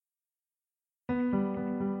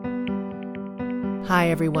Hi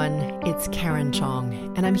everyone, it's Karen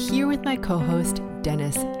Chong, and I'm here with my co-host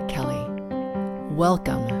Dennis Kelly.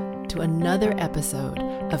 Welcome to another episode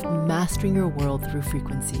of Mastering Your World Through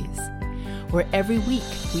Frequencies, where every week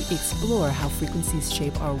we explore how frequencies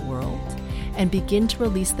shape our world and begin to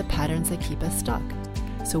release the patterns that keep us stuck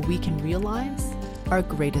so we can realize our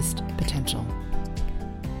greatest potential.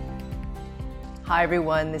 Hi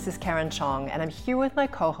everyone, this is Karen Chong, and I'm here with my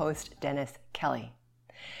co-host Dennis Kelly.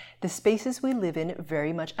 The spaces we live in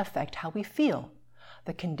very much affect how we feel.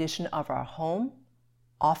 The condition of our home,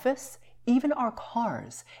 office, even our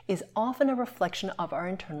cars is often a reflection of our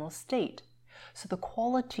internal state. So the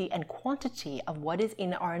quality and quantity of what is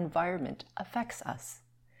in our environment affects us.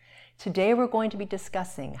 Today we're going to be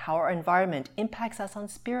discussing how our environment impacts us on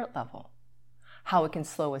spirit level, how it can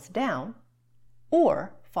slow us down,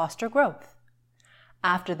 or foster growth.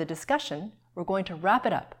 After the discussion, we're going to wrap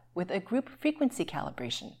it up with a group frequency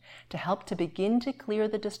calibration to help to begin to clear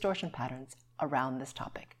the distortion patterns around this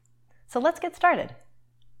topic. So let's get started.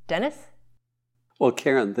 Dennis? Well,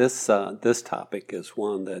 Karen, this topic is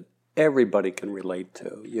one that everybody can relate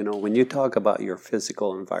to. You know, when you talk about your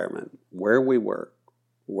physical environment, where we work,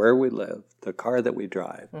 where we live, the car that we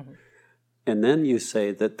drive, and then you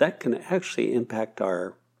say that that can actually impact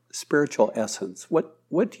our spiritual essence. What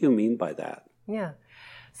do you mean by that? Yeah.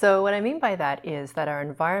 So what I mean by that is that our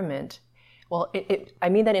environment, I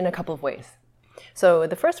mean that in a couple of ways. So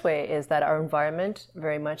the first way is that our environment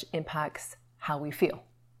very much impacts how we feel,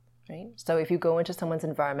 right? So if you go into someone's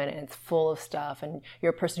environment and it's full of stuff, and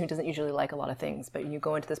you're a person who doesn't usually like a lot of things, but you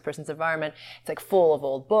go into this person's environment, it's like full of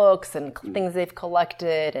old books and things they've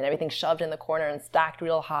collected and everything shoved in the corner and stacked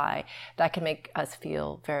real high, that can make us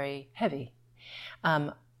feel very heavy.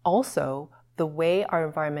 Also, the way our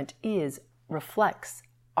environment reflects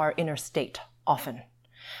our inner state often.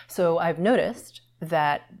 So I've noticed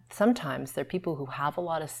that sometimes there are people who have a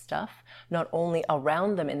lot of stuff, not only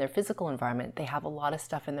around them in their physical environment, they have a lot of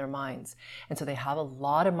stuff in their minds. And so they have a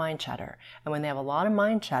lot of mind chatter. And when they have a lot of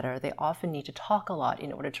mind chatter, they often need to talk a lot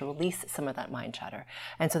in order to release some of that mind chatter.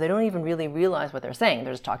 And so they don't even really realize what they're saying.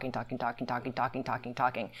 They're just talking. And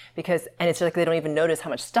it's like they don't even notice how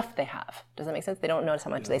much stuff they have. Does that make sense? They don't notice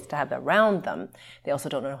how much they have around them. They also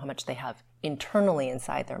don't know how much they have internally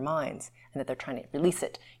inside their minds, and that they're trying to release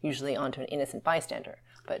it, usually onto an innocent bystander.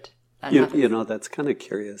 But you know, that's kind of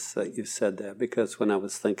curious that you said that, because when I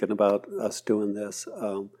was thinking about us doing this,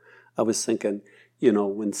 I was thinking, you know,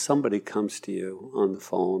 when somebody comes to you on the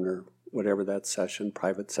phone or whatever that session,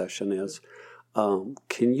 private session is,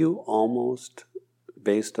 can you almost,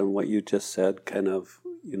 based on what you just said, kind of,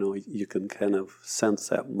 you know, you can kind of sense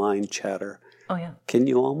that mind chatter. Oh, yeah. Can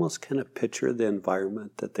you almost kind of picture the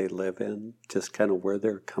environment that they live in, just kind of where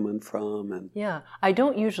they're coming from? And yeah, I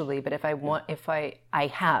don't usually, but if I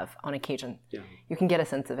have on occasion, you can get a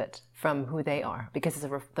sense of it from who they are, because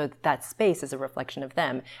that space is a reflection of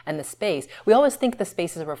them, and the space, we always think the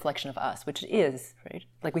space is a reflection of us, which it is, right?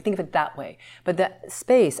 Like we think of it that way, but that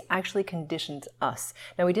space actually conditions us.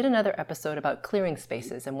 Now, we did another episode about clearing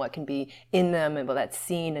spaces and what can be in them, and what that's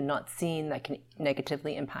seen and not seen that can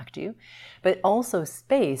negatively impact you. But also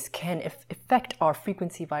space can affect our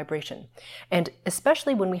frequency vibration. And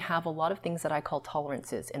especially when we have a lot of things that I call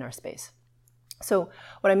tolerances in our space. So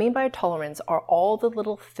what I mean by a tolerance are all the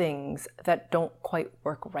little things that don't quite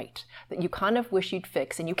work right, that you kind of wish you'd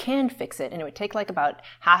fix, and you can fix it, and it would take like about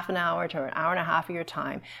half an hour to an hour and a half of your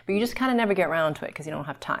time, but you just kind of never get around to it because you don't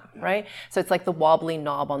have time, right? So it's like the wobbly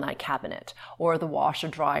knob on that cabinet, or the washer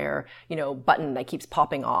dryer, you know, button that keeps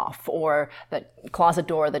popping off, or that closet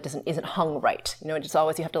door that isn't hung right. You know, it's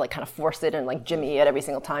always, you have to like kind of force it and like jimmy it every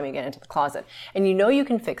single time you get into the closet. And you know you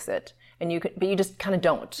can fix it, but you just kind of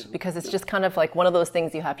don't, because it's just kind of like one of those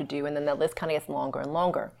things you have to do, and then that list kind of gets longer and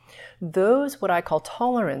longer. Those, what I call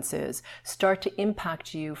tolerances, start to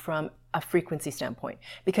impact you from a frequency standpoint,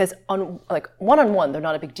 because one-on-one, they're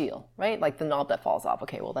not a big deal, right? Like the knob that falls off.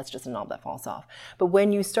 Okay, well, that's just a knob that falls off. But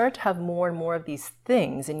when you start to have more and more of these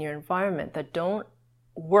things in your environment that don't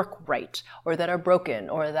work right, or that are broken,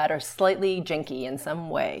 or that are slightly janky in some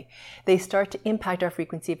way, they start to impact our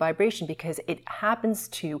frequency vibration, because it happens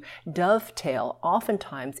to dovetail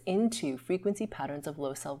oftentimes into frequency patterns of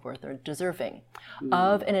low self-worth or deserving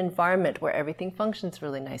of an environment where everything functions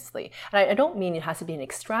really nicely. And I don't mean it has to be an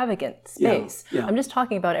extravagant space. I'm just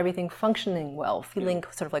talking about everything functioning well, feeling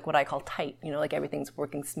sort of like what I call tight, you know, like everything's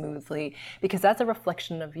working smoothly, because that's a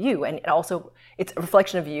reflection of you. And it's a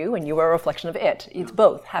reflection of you, and you are a reflection of it. It's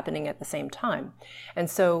both happening at the same time. And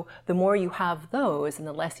so the more you have those and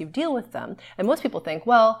the less you deal with them, and most people think,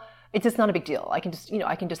 well, it's just not a big deal. I can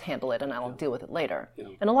just handle it and I'll deal with it later. Yeah.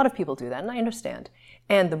 And a lot of people do that, and I understand.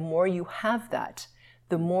 And the more you have that,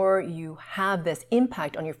 the more you have this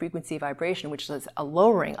impact on your frequency vibration, which is a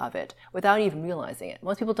lowering of it without even realizing it.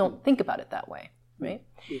 Most people don't think about it that way, right?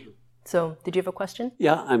 Mm-hmm. So, did you have a question?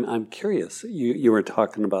 Yeah, I'm curious. You were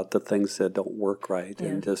talking about the things that don't work right,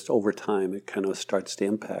 and just over time it kind of starts to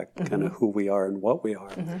impact kind of who we are and what we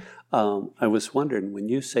are. I was wondering, when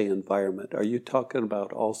you say environment, are you talking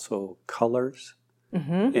about also colors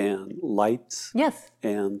and lights? Yes.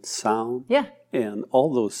 And sound? Yeah. And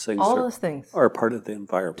all those things are part of the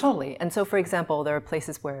environment. Totally. And so, for example, there are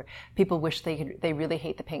places where people wish they really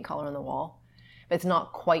hate the paint color on the wall, but it's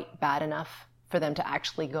not quite bad enough for them to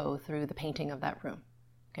actually go through the painting of that room,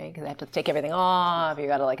 okay? Because they have to take everything off. You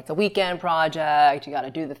gotta, it's a weekend project. You gotta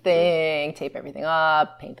do the thing, tape everything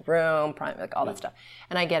up, paint the room, prime, all that stuff.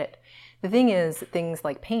 And I get it. The thing is, things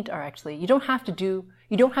like paint are actually, you don't have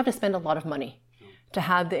to spend a lot of money to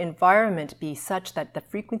have the environment be such that the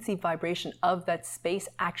frequency vibration of that space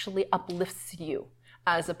actually uplifts you,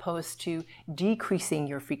 as opposed to decreasing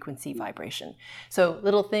your frequency vibration. So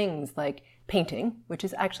little things like painting, which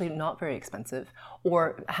is actually not very expensive,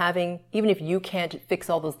 or having, even if you can't fix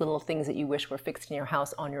all those little things that you wish were fixed in your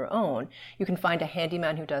house on your own, you can find a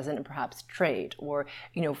handyman who does it and perhaps trade, or,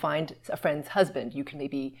 find a friend's husband you can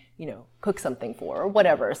maybe, cook something for, or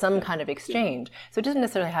whatever, some kind of exchange. So it doesn't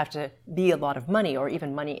necessarily have to be a lot of money or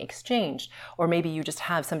even money exchanged, or maybe you just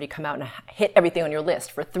have somebody come out and hit everything on your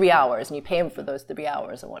list for 3 hours and you pay them for those 3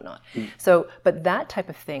 hours and whatnot. So, but that type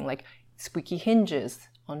of thing, like squeaky hinges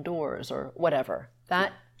on doors or whatever,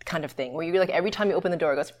 that kind of thing, where you every time you open the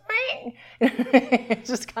door, it goes, ring. It's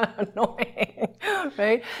just kind of annoying,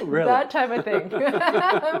 right? Really? That type of thing,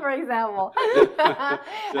 for example.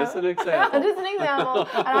 Just an example. Just an example.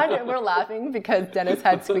 And we're laughing because Dennis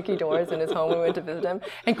had squeaky doors in his home when we went to visit him,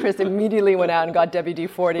 and Chris immediately went out and got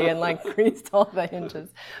WD-40 and greased all the hinges.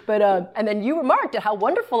 But and then you remarked at how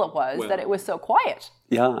wonderful it was that it was so quiet.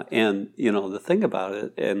 Yeah, and the thing about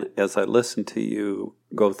it, and as I listen to you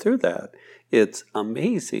go through that, it's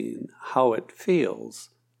amazing how it feels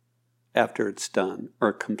after it's done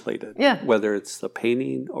or completed. Yeah. Whether it's the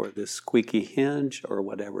painting or the squeaky hinge or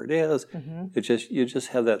whatever it is, you just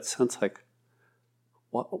have that sense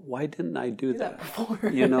why didn't I do that before?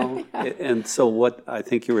 And so what I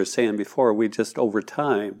think you were saying before, we just over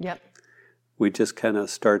time. Yep. We just kind of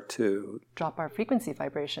start to drop our frequency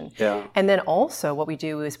vibration. Yeah. And then also what we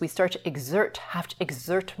do is we start to have to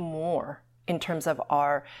exert more in terms of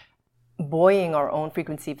our buoying our own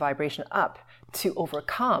frequency vibration up to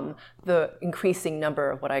overcome the increasing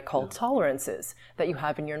number of what I call tolerances that you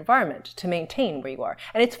have in your environment to maintain where you are.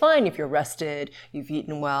 And it's fine if you're rested, you've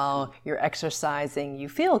eaten well, you're exercising, you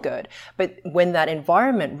feel good. But when that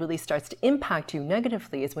environment really starts to impact you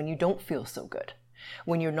negatively is when you don't feel so good.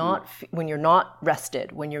 When you're not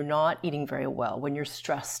rested, when you're not eating very well, when you're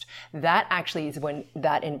stressed, that actually is when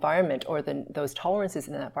that environment or those tolerances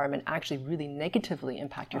in that environment actually really negatively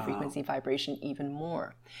impact your frequency vibration even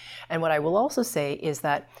more. And what I will also say is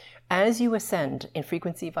that as you ascend in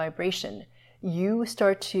frequency vibration, you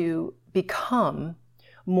start to become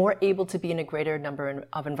more able to be in a greater number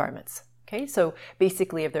of environments. Okay, so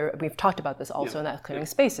basically, we've talked about this also in that clearing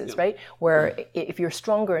spaces, right? Where if you're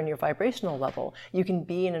stronger in your vibrational level, you can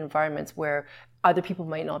be in environments where other people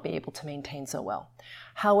might not be able to maintain so well.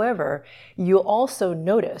 However, you'll also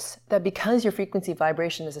notice that because your frequency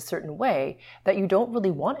vibration is a certain way, that you don't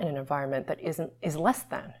really want in an environment that is less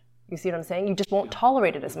than. You see what I'm saying? You just won't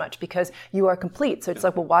tolerate it as much because you are complete. So it's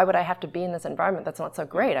well, why would I have to be in this environment that's not so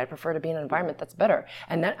great? I prefer to be in an environment that's better.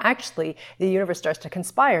 And then actually the universe starts to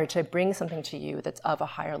conspire to bring something to you that's of a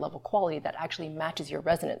higher level quality that actually matches your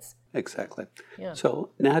resonance. Exactly. Yeah.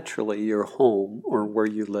 So naturally your home or where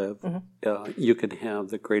you live, you can have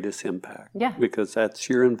the greatest impact. Yeah. Because that's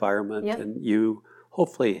your environment and you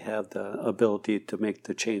hopefully have the ability to make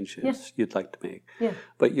the changes you'd like to make. Yeah.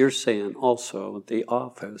 But you're saying also the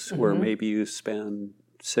office where maybe you spend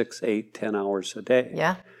 6, 8, 10 hours a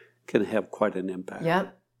day can have quite an impact.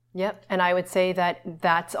 Yep. And I would say that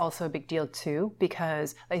that's also a big deal too,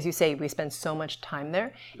 because as you say, we spend so much time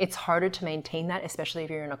there. It's harder to maintain that, especially if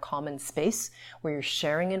you're in a common space where you're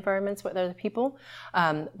sharing environments with other people.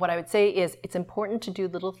 What I would say is it's important to do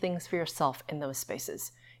little things for yourself in those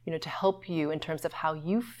spaces. To help you in terms of how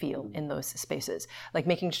you feel in those spaces, like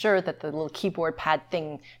making sure that the little keyboard pad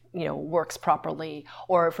thing, works properly.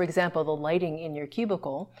 Or for example, the lighting in your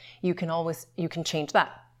cubicle, you can change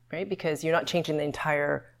that. right? Because you're not changing the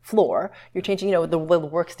entire floor. You're changing, the little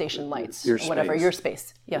workstation lights, your whatever, space. your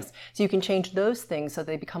space. Yes. Yeah. So you can change those things so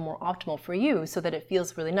they become more optimal for you so that it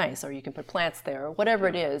feels really nice. Or you can put plants there or whatever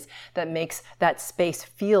it is that makes that space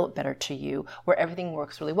feel better to you where everything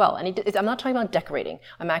works really well. And I'm not talking about decorating.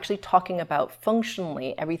 I'm actually talking about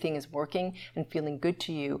functionally everything is working and feeling good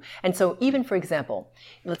to you. And so even, for example,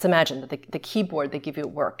 let's imagine that the keyboard they give you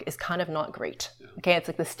at work is kind of not great. Okay, it's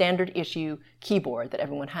like the standard issue keyboard that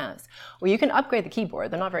everyone has. Well, you can upgrade the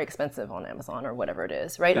keyboard. They're not very expensive on Amazon or whatever it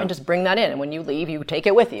is, right? Yeah. And just bring that in. And when you leave, you take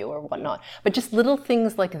it with you or whatnot. But just little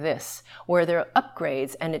things like this, where there are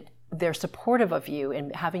upgrades and they're supportive of you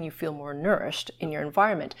and having you feel more nourished in your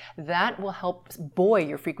environment, that will help buoy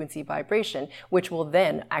your frequency vibration, which will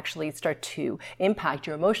then actually start to impact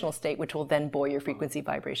your emotional state, which will then buoy your frequency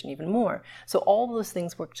vibration even more. So all those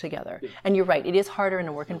things work together. Yeah. And you're right, it is harder in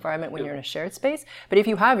a work environment when you're in a shared space, but if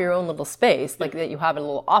you have your own little space, like that you have a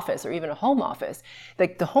little office or even a home office,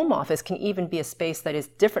 like the home office can even be a space that is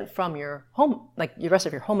different from your home, like the rest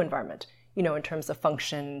of your home environment. In terms of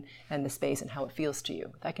function and the space and how it feels to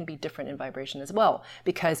you. That can be different in vibration as well.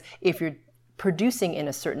 Because if you're producing in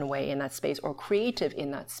a certain way in that space or creative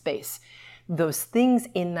in that space, those things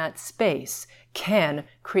in that space can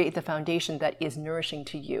create the foundation that is nourishing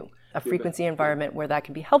to you. A frequency environment where that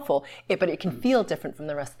can be helpful, but it can feel different from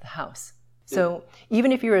the rest of the house. So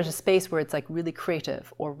even if you're in a space where it's like really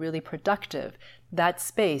creative or really productive, that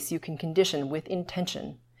space you can condition with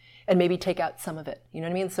intention. And maybe take out some of it, you know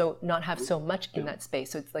what I mean? So not have so much in that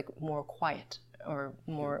space. So it's like more quiet or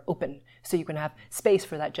more open. So you can have space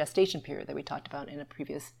for that gestation period that we talked about in a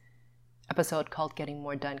previous episode called Getting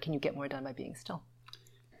More Done. Can you get more done by being still?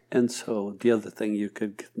 And so the other thing you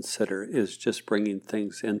could consider is just bringing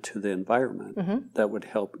things into the environment that would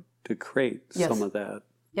help to create some of that.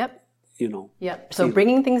 Yep. Yep. So feeling.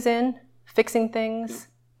 Bringing things in, fixing things.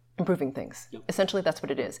 Improving things. Yep. Essentially, that's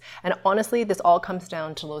what it is. And honestly, this all comes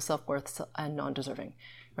down to low self-worth and non-deserving,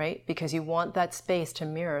 right? Because you want that space to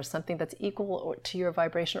mirror something that's equal to your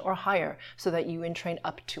vibration or higher so that you entrain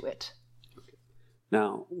up to it.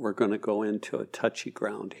 Now, we're going to go into a touchy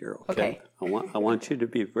ground here, okay? I want you to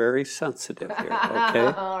be very sensitive here, okay?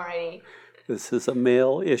 All righty. This is a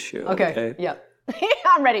male issue, okay? Yeah.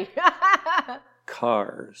 I'm ready.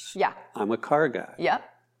 Cars. Yeah. I'm a car guy. Yeah.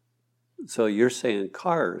 So you're saying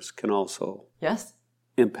cars can also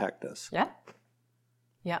impact us. Yeah.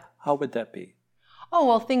 Yeah. How would that be? Oh,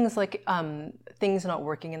 well, things like things not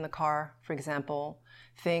working in the car, for example.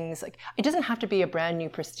 Things like, it doesn't have to be a brand new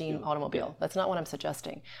pristine automobile. That's not what I'm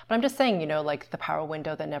suggesting. But I'm just saying, like the power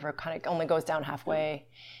window that never kind of only goes down halfway,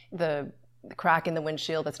 the crack in the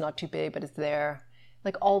windshield that's not too big but it's there.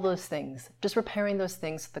 Like all those things. Just repairing those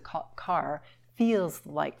things so the car feels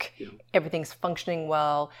like everything's functioning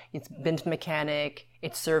well, it's been to the mechanic,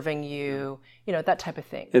 it's serving you, that type of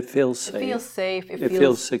thing. It feels safe. It feels safe. It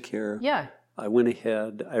feels secure. Yeah. I went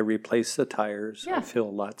ahead, I replaced the tires. Yeah. I feel a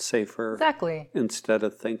lot safer. Exactly. Instead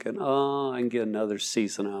of thinking, I can get another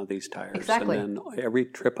season out of these tires. Exactly. And then every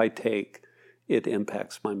trip I take, it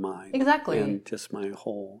impacts my mind. Exactly. And just my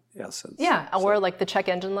whole essence. Yeah, or like the check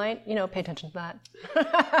engine light, pay attention to that.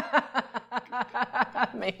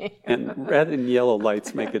 Maybe. And red and yellow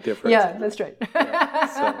lights make a difference. Yeah, that's right.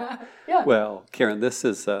 Well, Karen, this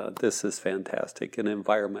is fantastic. And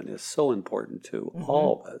environment is so important to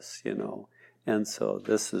all of us, And so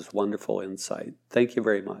this is wonderful insight. Thank you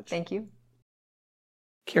very much. Thank you.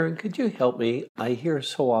 Karen, could you help me? I hear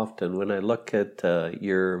so often when I look at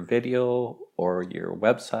your video or your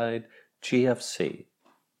website, GFC.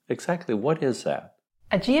 Exactly what is that?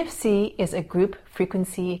 A GFC is a group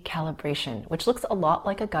frequency calibration, which looks a lot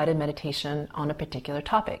like a guided meditation on a particular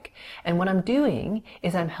topic. And what I'm doing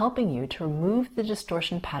is I'm helping you to remove the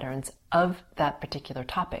distortion patterns of that particular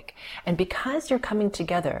topic. And because you're coming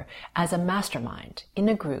together as a mastermind in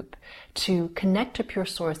a group to connect to pure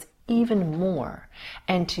source even more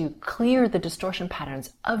and to clear the distortion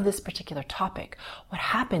patterns of this particular topic, what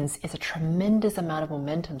happens is a tremendous amount of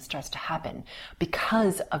momentum starts to happen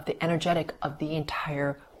because of the energetic of the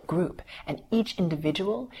entire group. And each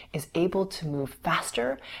individual is able to move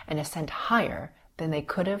faster and ascend higher than they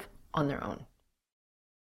could have on their own.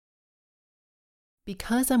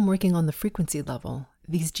 Because I'm working on the frequency level,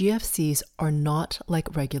 these GFCs are not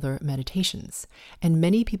like regular meditations, and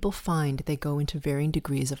many people find they go into varying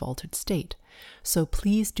degrees of altered state. So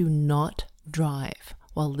please do not drive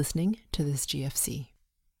while listening to this GFC.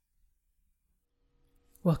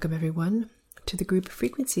 Welcome everyone to the group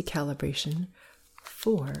frequency calibration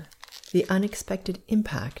for the unexpected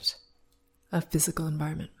impact of physical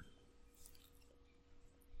environment.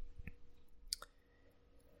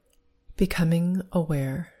 Becoming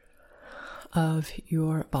aware of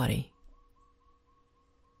your body.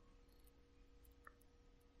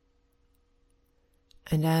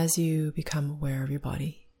 And as you become aware of your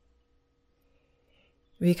body,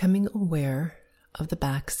 you're becoming aware of the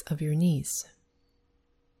backs of your knees.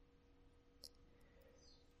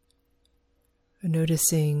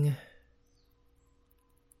 Noticing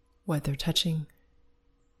what they're touching.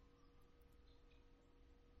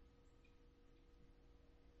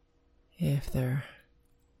 If they're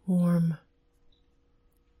warm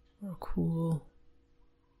or cool.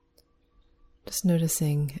 Just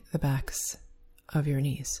noticing the backs of your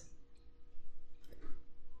knees.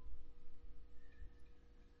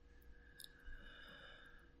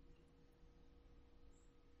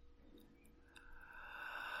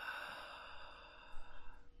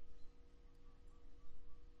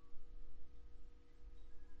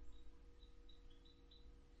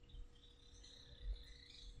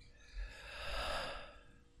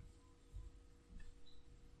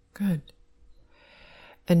 Good.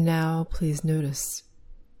 And now please notice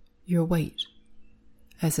your weight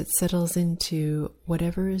as it settles into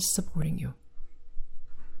whatever is supporting you.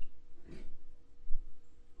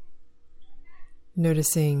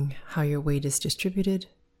 Noticing how your weight is distributed.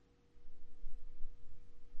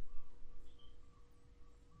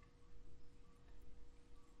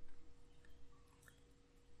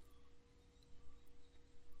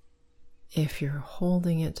 If you're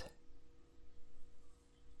holding it,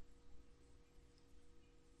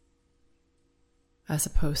 as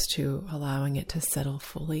opposed to allowing it to settle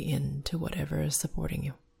fully into whatever is supporting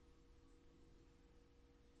you.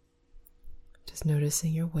 Just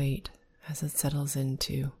noticing your weight as it settles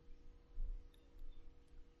into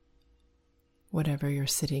whatever you're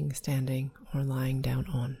sitting, standing, or lying down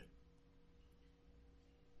on.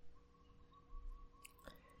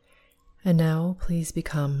 And now please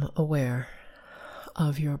become aware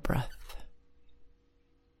of your breath.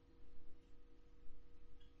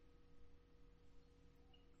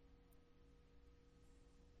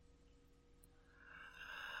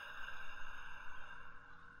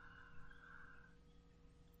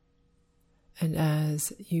 And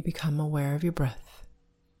as you become aware of your breath,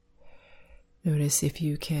 notice if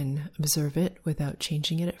you can observe it without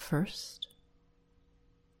changing it at first.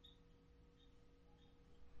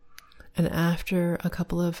 And after a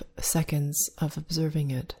couple of seconds of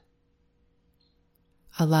observing it,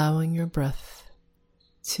 allowing your breath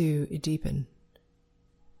to deepen,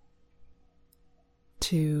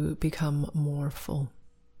 to become more full.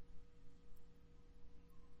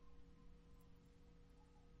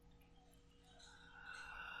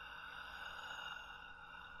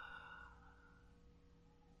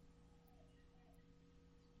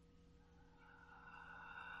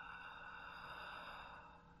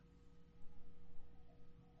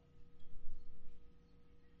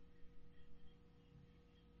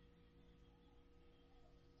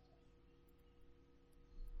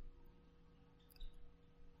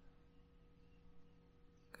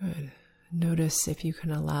 Good. Notice if you can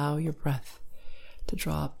allow your breath to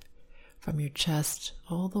drop from your chest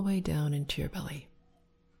all the way down into your belly.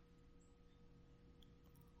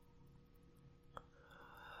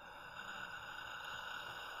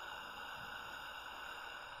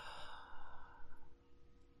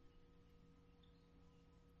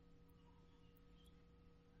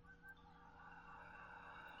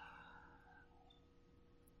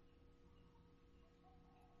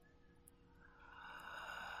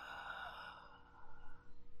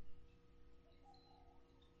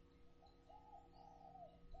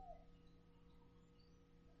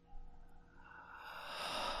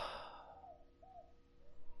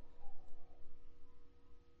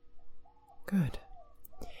 Good.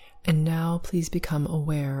 And now please become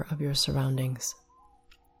aware of your surroundings.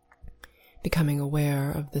 Becoming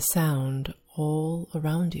aware of the sound all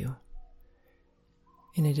around you,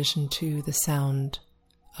 in addition to the sound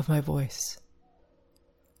of my voice,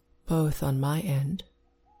 both on my end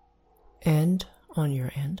and on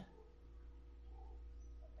your end.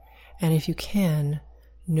 And if you can,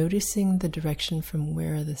 noticing the direction from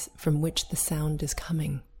which the sound is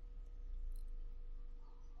coming.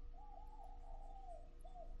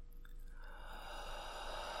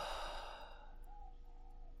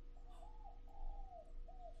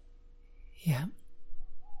 Yeah.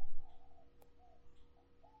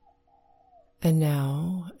 And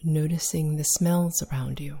now noticing the smells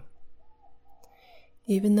around you.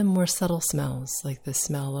 Even the more subtle smells, like the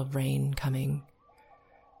smell of rain coming,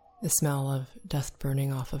 the smell of dust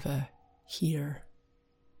burning off of a heater,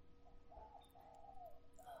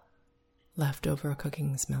 leftover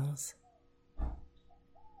cooking smells,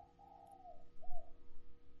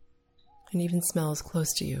 and even smells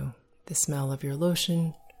close to you, the smell of your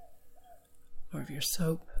lotion or of your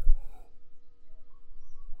soap.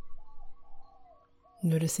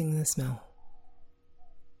 Noticing the smell.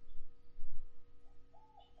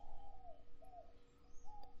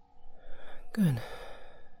 Good.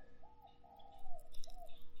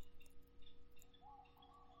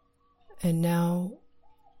 And now,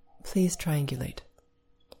 please triangulate.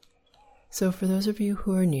 So for those of you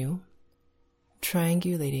who are new,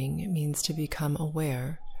 triangulating means to become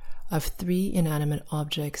aware of 3 inanimate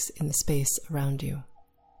objects in the space around you.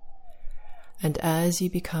 And as you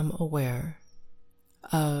become aware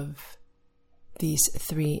of these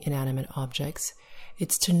 3 inanimate objects,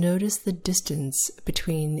 it's to notice the distance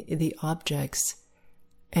between the objects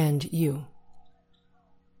and you.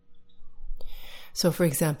 So for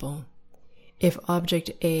example, if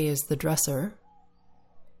object A is the dresser,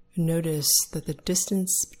 notice that the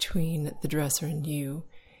distance between the dresser and you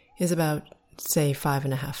is about, say,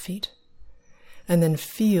 5.5 feet. And then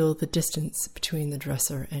feel the distance between the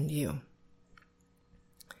dresser and you.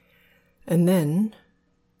 And then,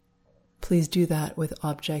 please do that with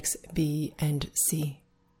objects B and C.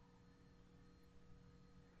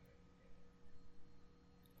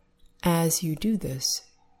 As you do this,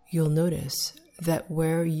 you'll notice that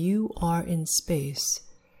where you are in space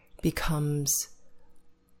becomes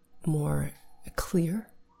more clear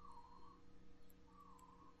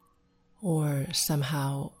or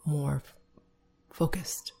somehow more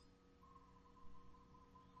focused.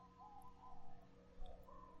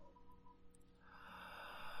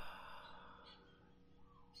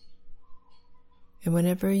 And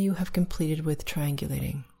whenever you have completed with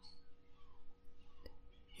triangulating,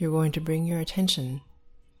 you're going to bring your attention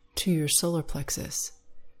to your solar plexus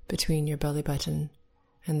between your belly button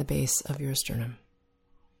and the base of your sternum.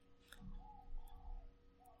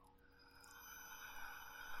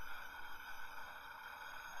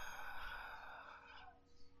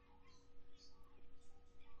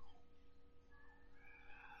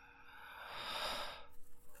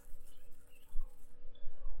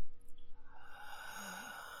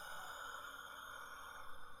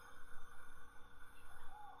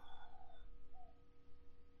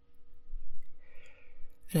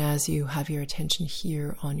 And as you have your attention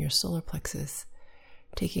here on your solar plexus,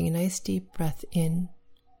 taking a nice deep breath in,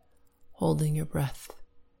 holding your breath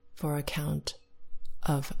for a count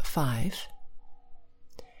of 5.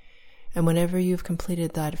 And whenever you've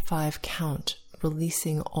completed that 5 count,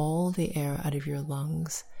 releasing all the air out of your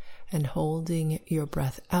lungs and holding your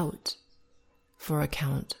breath out for a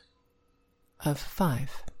count of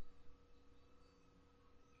 5.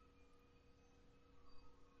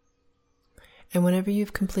 And whenever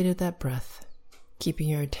you've completed that breath, keeping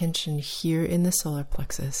your attention here in the solar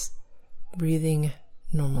plexus, breathing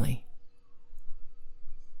normally.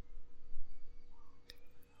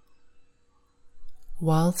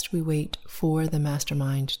 Whilst we wait for the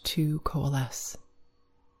mastermind to coalesce.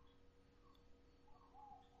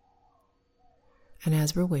 And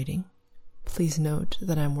as we're waiting, please note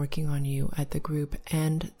that I'm working on you at the group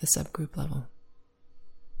and the subgroup level.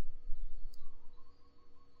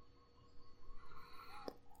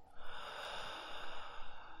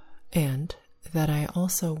 And that I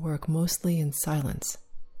also work mostly in silence,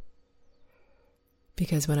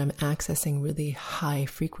 because when I'm accessing really high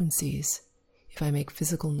frequencies, if I make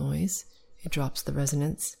physical noise, it drops the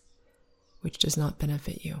resonance, which does not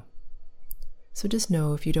benefit you. So just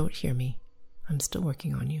know if you don't hear me, I'm still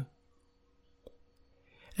working on you.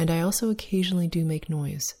 And I also occasionally do make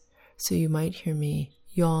noise, so you might hear me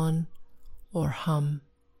yawn or hum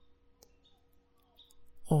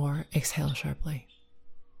or exhale sharply.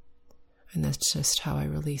 And that's just how I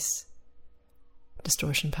release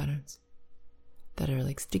distortion patterns that are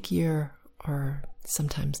like stickier or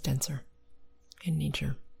sometimes denser in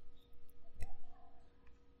nature.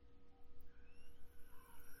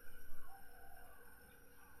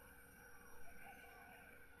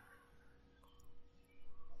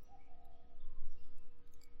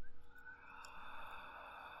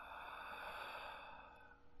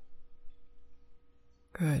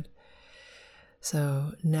 Good.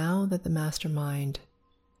 So now that the mastermind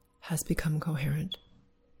has become coherent,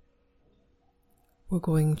 we're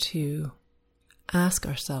going to ask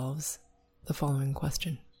ourselves the following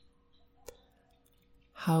question.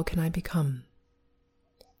 How can I become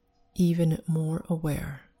even more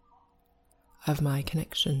aware of my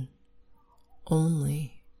connection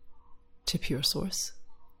only to pure source?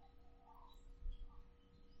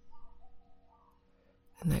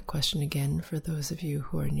 And that question again, for those of you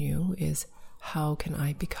who are new, is how can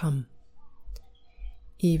I become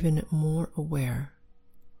even more aware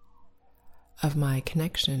of my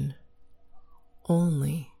connection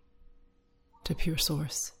only to pure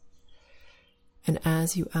source. And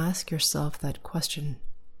as you ask yourself that question,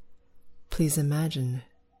 please imagine,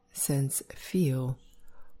 sense, feel,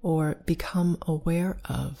 or become aware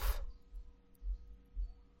of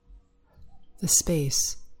the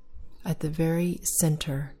space at the very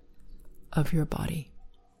center of your body.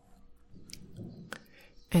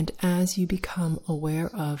 And as you become aware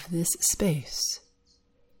of this space,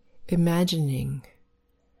 imagining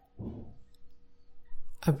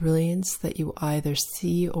a brilliance that you either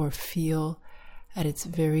see or feel at its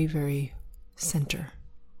very, very center.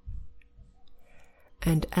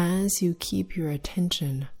 And as you keep your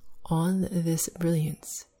attention on this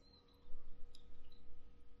brilliance,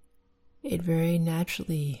 it very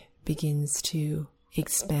naturally begins to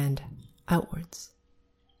expand outwards,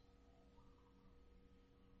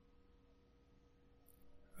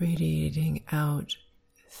 radiating out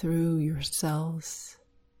through your cells,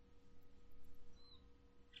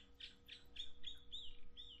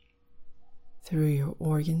 through your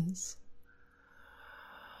organs,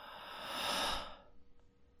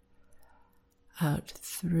 out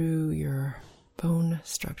through your bone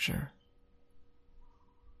structure,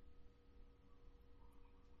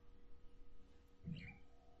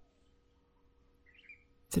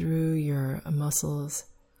 through your muscles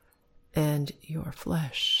and your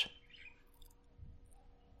flesh,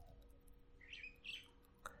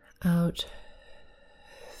 out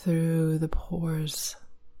through the pores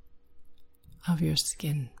of your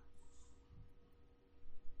skin,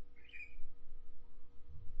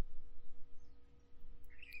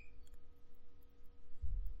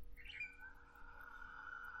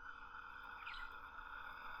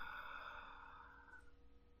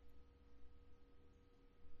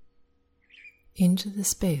 into the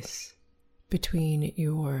space between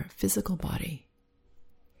your physical body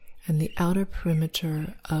and the outer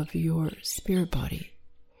perimeter of your spirit body,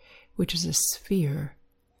 which is a sphere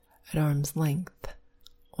at arm's length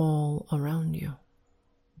all around you.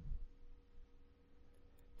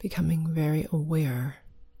 Becoming very aware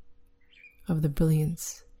of the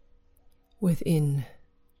brilliance within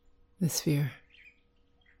the sphere.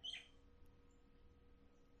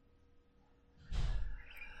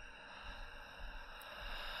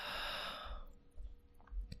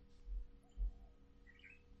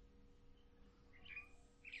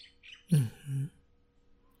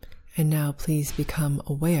 And now please become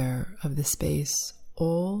aware of the space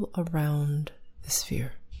all around the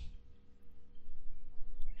sphere.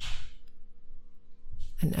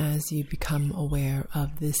 And as you become aware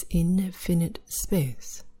of this infinite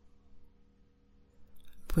space,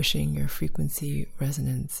 pushing your frequency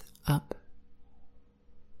resonance up,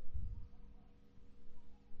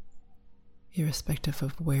 irrespective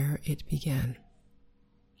of where it began.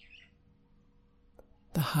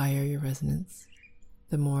 The higher your resonance,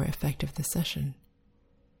 the more effective the session,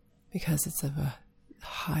 because it's of a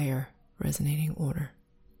higher resonating order.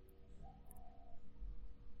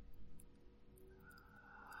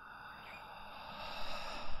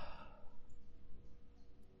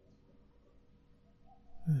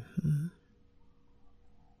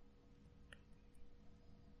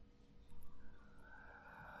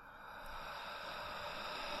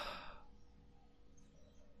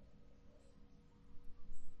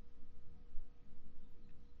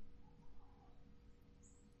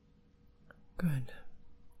 Good.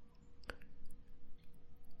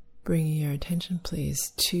 Bringing your attention,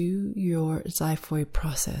 please, to your xiphoid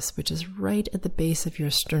process, which is right at the base of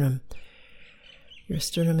your sternum. Your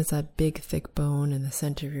sternum is that big, thick bone in the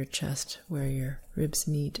center of your chest where your ribs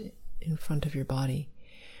meet in front of your body.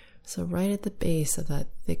 So right at the base of that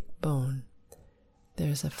thick bone,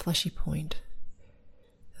 there's a fleshy point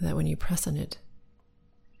that when you press on it,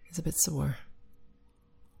 is a bit sore.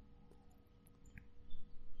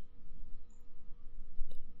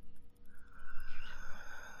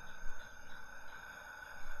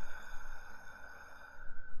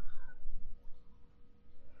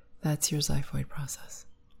 That's your xiphoid process.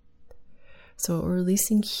 So what we're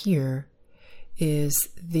releasing here is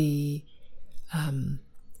the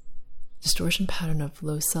distortion pattern of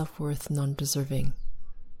low self-worth, non-deserving,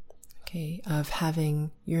 okay, of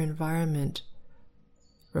having your environment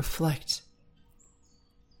reflect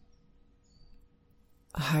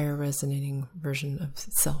a higher resonating version of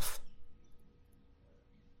self.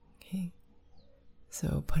 Okay,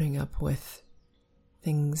 so putting up with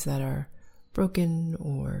things that are broken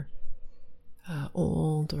or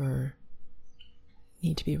old or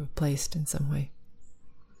need to be replaced in some way.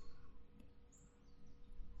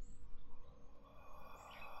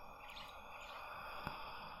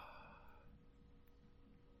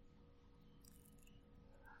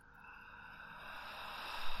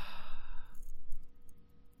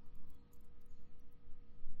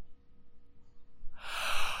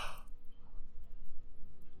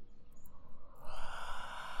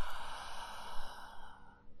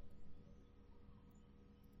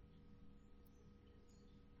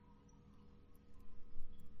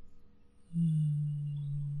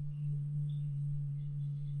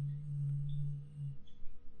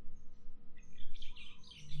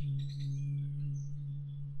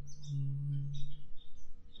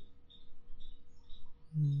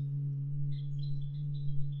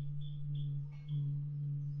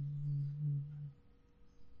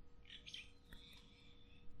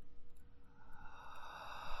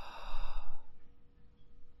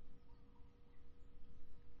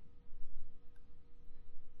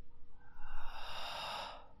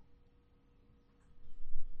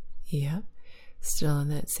 Yep. Still in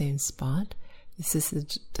that same spot. This is the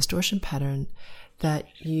distortion pattern that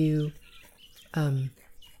you,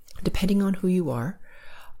 depending on who you are,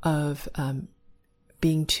 of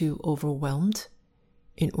being too overwhelmed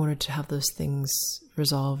in order to have those things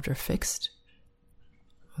resolved or fixed.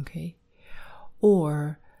 Okay?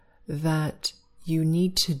 Or that you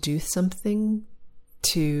need to do something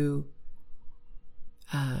to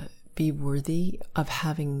be worthy of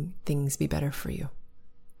having things be better for you.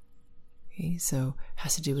 Okay, so it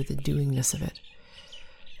has to do with the doingness of it.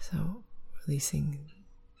 So releasing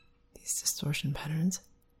these distortion patterns.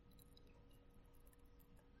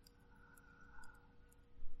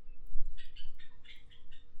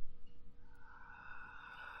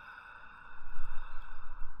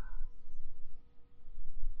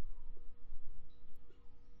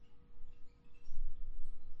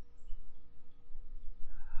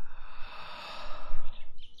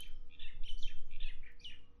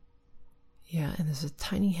 Yeah, and there's a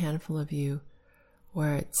tiny handful of you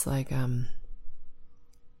where it's like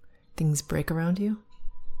things break around you.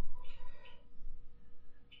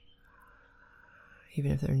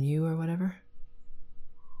 Even if they're new or whatever.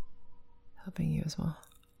 Helping you as well.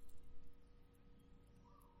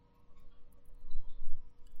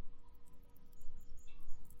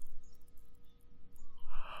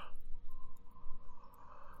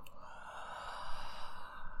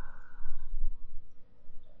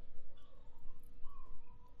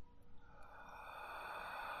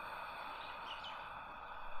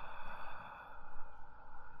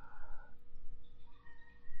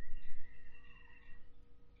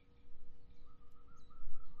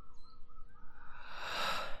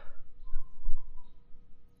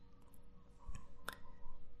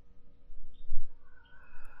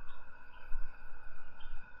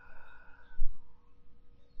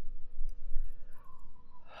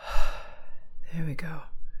 There we go.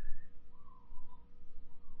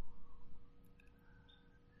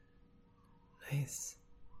 Nice.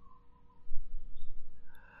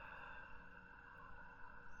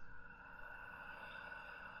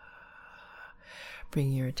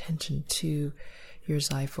 Bring your attention to your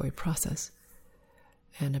xiphoid process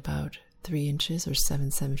and about 3 inches or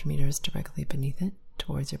 7 centimeters directly beneath it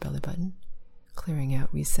towards your belly button, clearing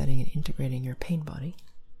out, resetting, and integrating your pain body.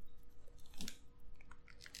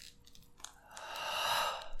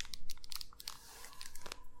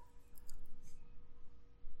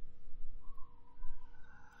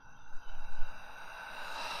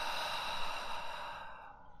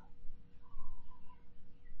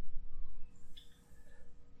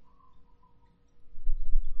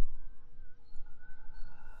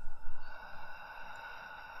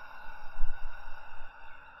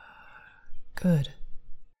 Good.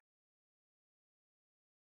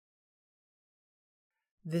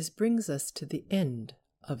 This brings us to the end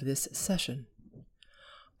of this session.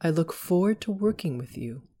 I look forward to working with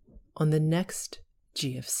you on the next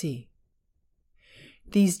GFC.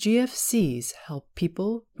 These GFCs help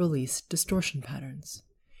people release distortion patterns.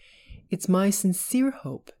 It's my sincere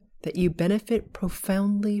hope that you benefit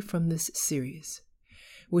profoundly from this series,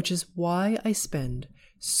 which is why I spend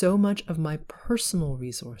so much of my personal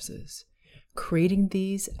resources creating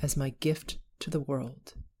these as my gift to the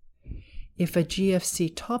world. If a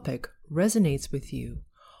GFC topic resonates with you,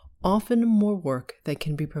 often more work that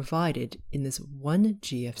can be provided in this one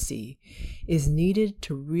GFC is needed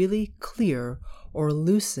to really clear or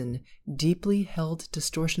loosen deeply held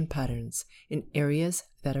distortion patterns in areas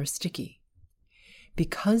that are sticky.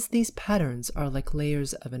 Because these patterns are like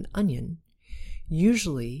layers of an onion,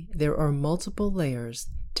 usually there are multiple layers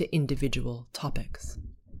to individual topics.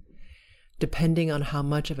 Depending on how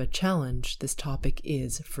much of a challenge this topic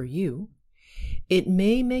is for you, it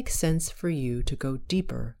may make sense for you to go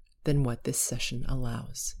deeper than what this session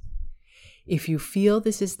allows. If you feel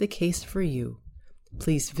this is the case for you,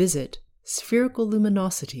 please visit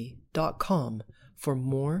sphericalluminosity.com for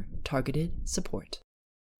more targeted support.